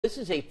This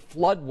is a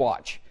flood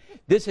watch.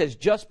 This has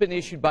just been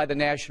issued by the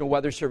National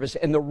Weather Service,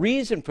 and the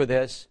reason for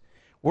this,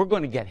 we're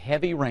going to get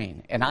heavy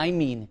rain, and I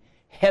mean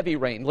heavy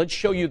rain. Let's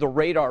show you the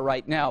radar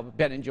right now,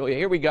 Ben and Julia.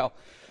 Here we go.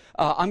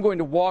 I'm going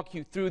to walk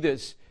you through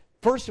this.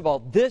 First of all,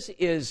 this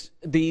is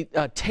the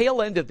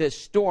tail end of this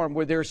storm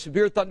where there are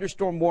severe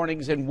thunderstorm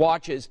warnings and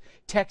watches,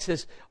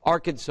 Texas,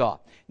 Arkansas.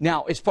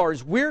 Now, as far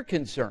as we're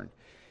concerned,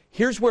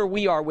 here's where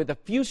we are with a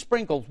few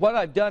sprinkles. What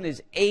I've done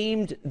is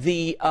aimed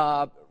the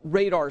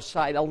radar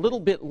side a little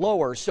bit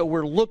lower, so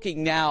we're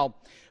looking now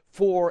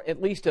for at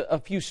least a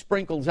few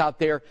sprinkles out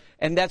there,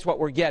 and that's what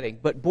we're getting.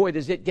 But boy,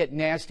 does it get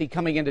nasty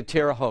coming into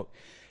Terre Haute.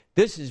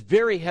 This is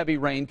very heavy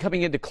rain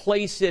coming into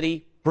Clay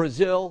City,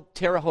 Brazil,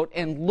 Terre Haute,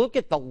 and look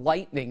at the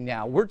lightning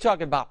now. We're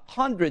talking about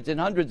hundreds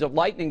and hundreds of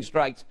lightning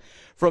strikes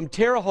from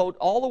Terre Haute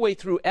all the way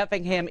through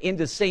Effingham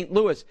into St.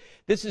 Louis.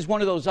 This is one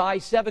of those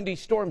I-70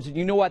 storms, and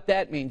you know what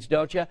that means,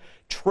 don't you?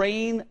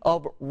 Train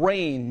of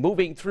rain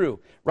moving through.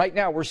 Right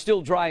now, we're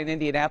still dry in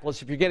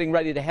Indianapolis. If you're getting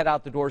ready to head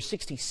out the door,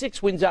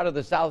 66 winds out of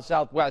the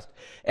south-southwest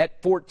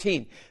at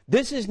 14.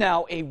 This is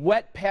now a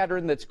wet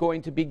pattern that's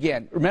going to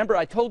begin. Remember,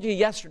 I told you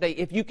yesterday,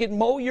 if you can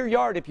mow your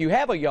yard, if you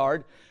have a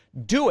yard,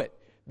 do it.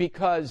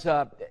 Because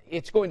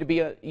it's going to be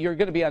you're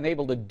going to be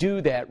unable to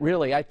do that,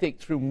 really, I think,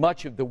 through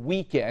much of the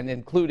weekend,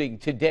 including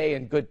today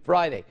and Good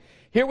Friday.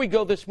 Here we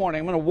go this morning.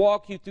 I'm going to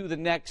walk you through the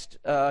next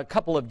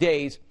couple of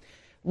days.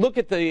 Look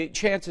at the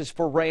chances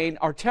for rain.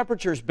 Our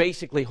temperature's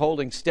basically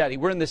holding steady.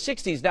 We're in the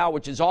 60s now,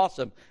 which is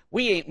awesome.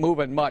 We ain't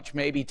moving much,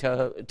 maybe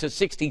to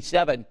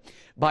 67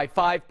 by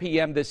 5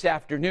 p.m. this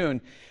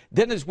afternoon.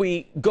 Then as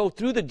we go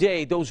through the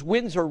day, those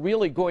winds are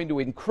really going to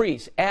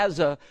increase as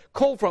a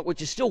cold front,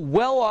 which is still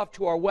well off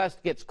to our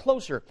west, gets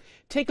closer.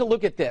 Take a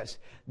look at this.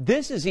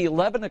 This is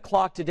 11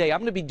 o'clock today. I'm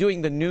going to be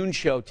doing the noon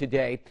show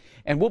today,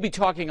 and we'll be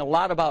talking a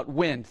lot about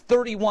wind.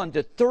 31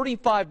 to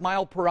 35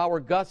 mile per hour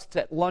gusts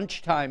at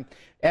lunchtime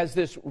as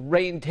this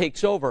rain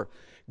takes over.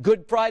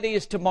 Good Friday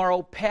is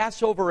tomorrow,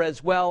 Passover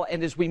as well,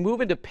 and as we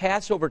move into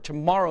Passover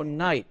tomorrow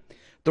night,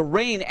 the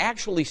rain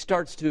actually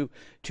starts to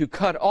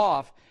cut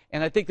off,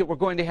 and I think that we're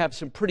going to have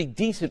some pretty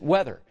decent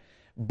weather.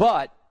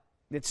 But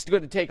it's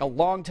going to take a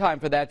long time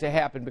for that to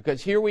happen,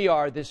 because here we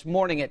are this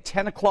morning at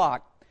 10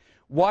 o'clock.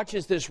 Watch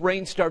as this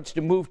rain starts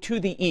to move to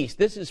the east.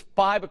 This is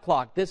 5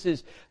 o'clock. This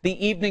is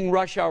the evening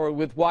rush hour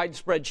with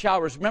widespread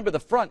showers. Remember, the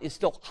front is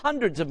still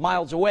hundreds of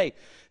miles away,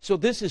 so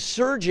this is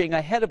surging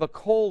ahead of a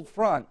cold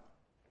front.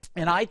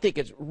 And I think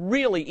it's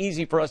really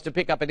easy for us to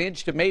pick up an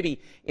inch to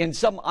maybe, in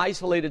some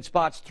isolated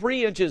spots,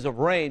 3 inches of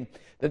rain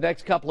the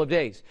next couple of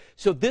days.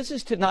 So this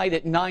is tonight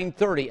at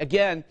 9:30.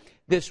 Again,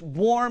 this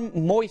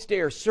warm, moist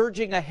air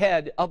surging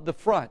ahead of the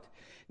front.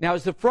 Now,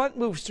 as the front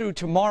moves through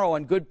tomorrow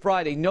on Good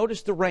Friday,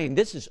 notice the rain.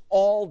 This is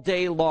all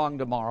day long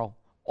tomorrow,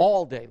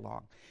 all day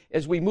long.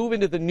 As we move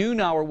into the noon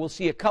hour, we'll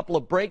see a couple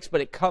of breaks,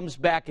 but it comes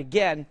back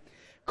again.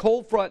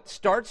 Cold front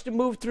starts to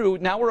move through.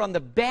 Now we're on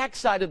the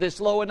backside of this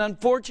low, and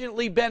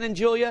unfortunately, Ben and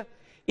Julia,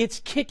 it's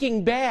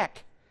kicking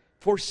back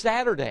for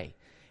Saturday.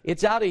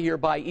 It's out of here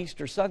by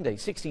Easter Sunday.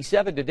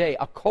 67 today,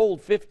 a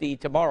cold 50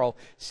 tomorrow.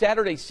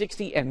 Saturday,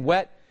 60 and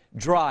wet,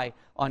 dry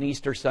on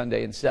Easter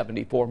Sunday, and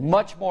 74.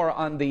 Much more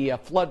on the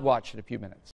flood watch in a few minutes.